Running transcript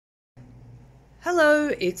Hello,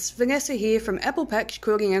 it's Vanessa here from Apple Patch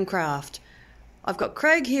Quilting and Craft. I've got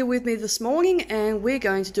Craig here with me this morning and we're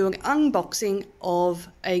going to do an unboxing of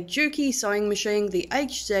a JUKI sewing machine, the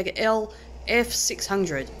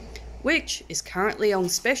HZL-F600, which is currently on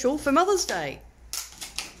special for Mother's Day.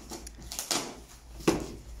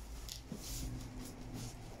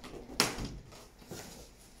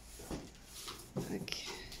 Okay.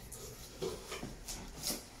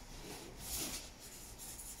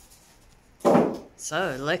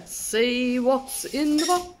 So let's see what's in the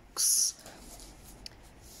box.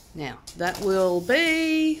 Now that will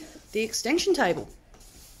be the extension table.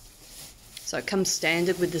 So it comes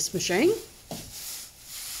standard with this machine.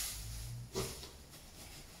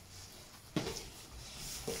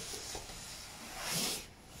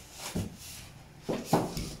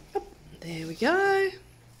 Oh, there we go.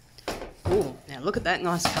 Oh, now look at that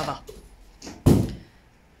nice cover.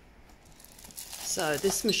 So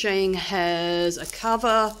this machine has a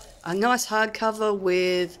cover, a nice hard cover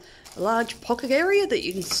with a large pocket area that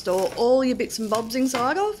you can store all your bits and bobs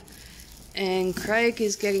inside of. And Craig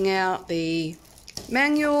is getting out the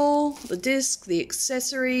manual, the disc, the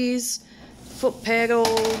accessories, foot pedal,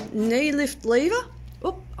 knee lift lever.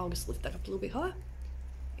 Oh, I'll just lift that up a little bit higher.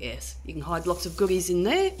 Yes, you can hide lots of goodies in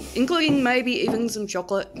there, including maybe even some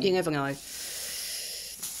chocolate, you never know.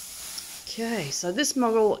 Okay, so this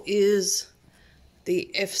model is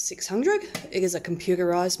the F600. It is a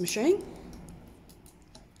computerized machine.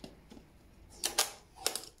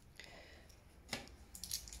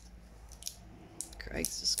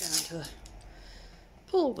 Craig's just going to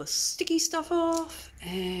pull the sticky stuff off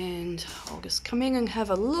and I'll just come in and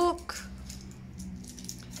have a look.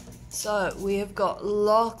 So we have got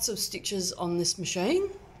lots of stitches on this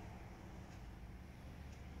machine.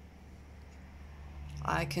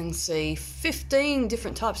 I can see 15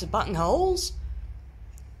 different types of buttonholes.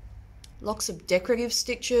 Lots of decorative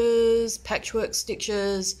stitches, patchwork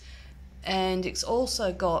stitches, and it's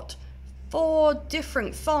also got 4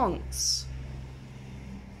 different fonts.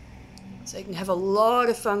 So you can have a lot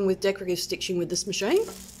of fun with decorative stitching with this machine.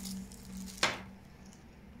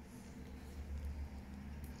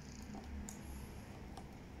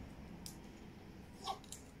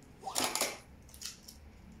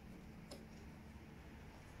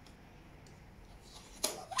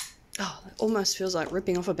 Oh, it almost feels like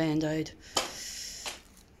ripping off a band-aid.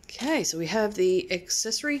 Okay, so we have the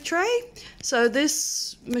accessory tray. So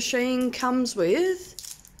this machine comes with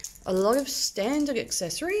a lot of standard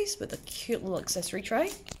accessories with a cute little accessory tray,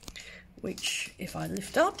 which if I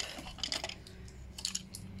lift up,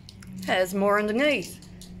 has more underneath.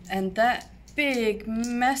 And that big,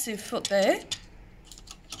 massive foot there,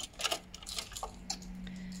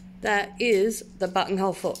 that is the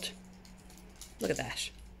buttonhole foot. Look at that.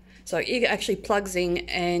 So it actually plugs in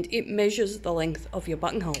and it measures the length of your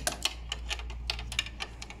buttonhole.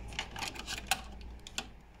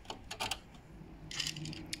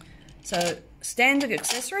 So standard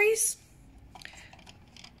accessories,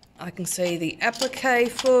 I can see the applique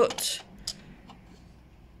foot,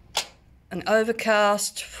 an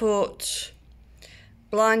overcast foot,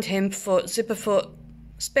 blind hem foot, zipper foot,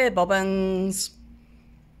 spare bobbins,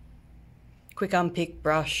 quick unpick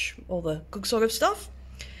brush, all the good sort of stuff.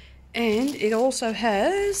 And it also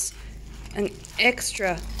has an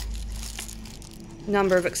extra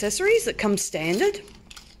number of accessories that come standard.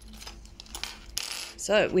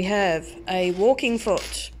 So we have a walking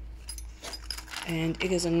foot, and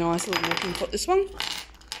it is a nice little walking foot, this one.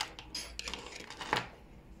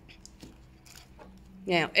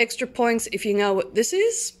 Now, extra points if you know what this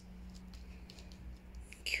is.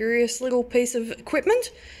 Curious little piece of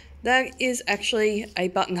equipment. That is actually a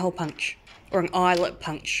buttonhole punch, or an eyelet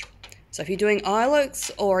punch. So if you're doing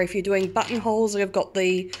eyelets or if you're doing buttonholes that have got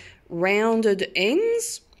the rounded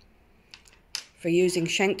ends for using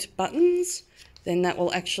shanked buttons, then that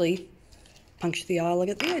will actually punch the eyelet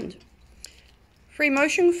at the end. Free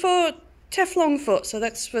motion foot, Teflon foot. So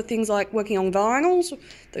that's for things like working on vinyls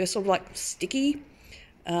that are sort of like sticky.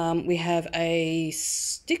 We have a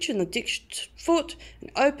stitch in the ditched foot,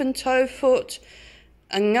 an open toe foot,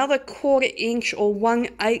 another 1/4 inch or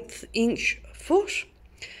 1/8 inch foot.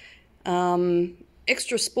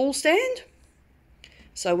 Extra spool stand,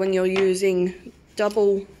 so when you're using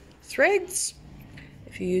double threads,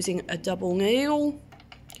 if you're using a double needle,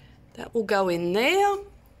 that will go in there,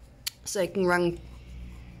 so you can run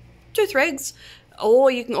 2 threads, or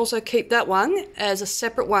you can also keep that one as a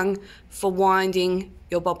separate one for winding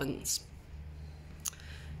your bobbins.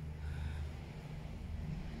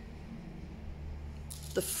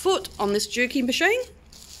 The foot on this JUKI machine,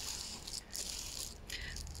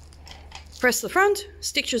 press the front,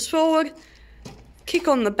 stitches forward, kick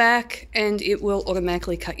on the back and it will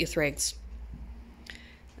automatically cut your threads.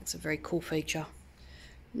 That's a very cool feature.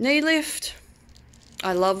 Knee lift.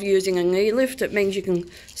 I love using a knee lift. It means you can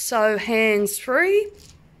sew hands-free.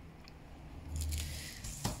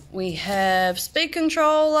 We have speed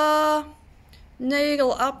controller,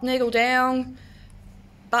 needle up, needle down,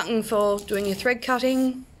 button for doing your thread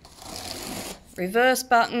cutting, reverse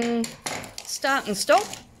button, start and stop.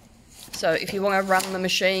 So if you want to run the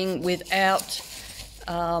machine without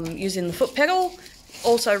using the foot pedal,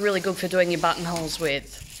 also really good for doing your buttonholes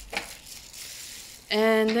with.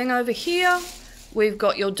 And then over here, we've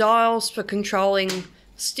got your dials for controlling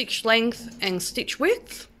stitch length and stitch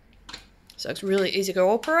width. So it's really easy to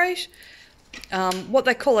operate. What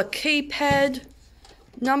they call a keypad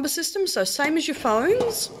number system, so same as your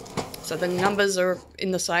phones. So the numbers are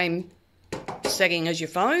in the same setting as your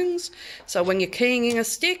phones. So when you're keying in a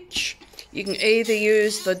stitch, you can either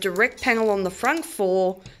use the direct panel on the front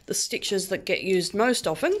for the stitches that get used most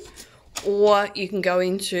often, or you can go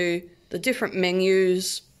into the different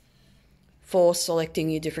menus for selecting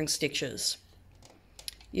your different stitches.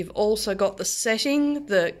 You've also got the setting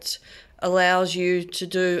that allows you to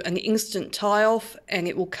do an instant tie-off and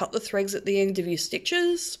it will cut the threads at the end of your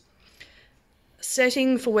stitches.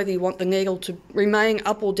 Setting for whether you want the needle to remain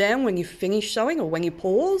up or down when you finish sewing or when you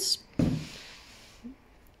pause.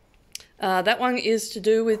 That one is to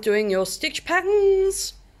do with doing your stitch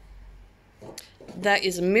patterns. That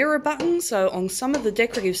is a mirror button, so on some of the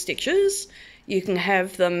decorative stitches you can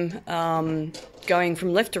have them going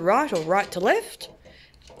from left to right or right to left,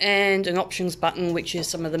 and an options button which is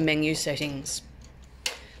some of the menu settings.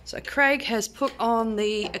 So Craig has put on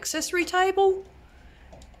the accessory table,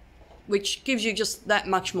 which gives you just that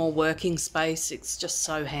much more working space. It's just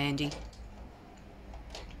so handy.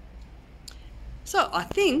 So I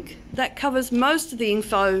think that covers most of the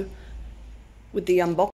info with the unboxing.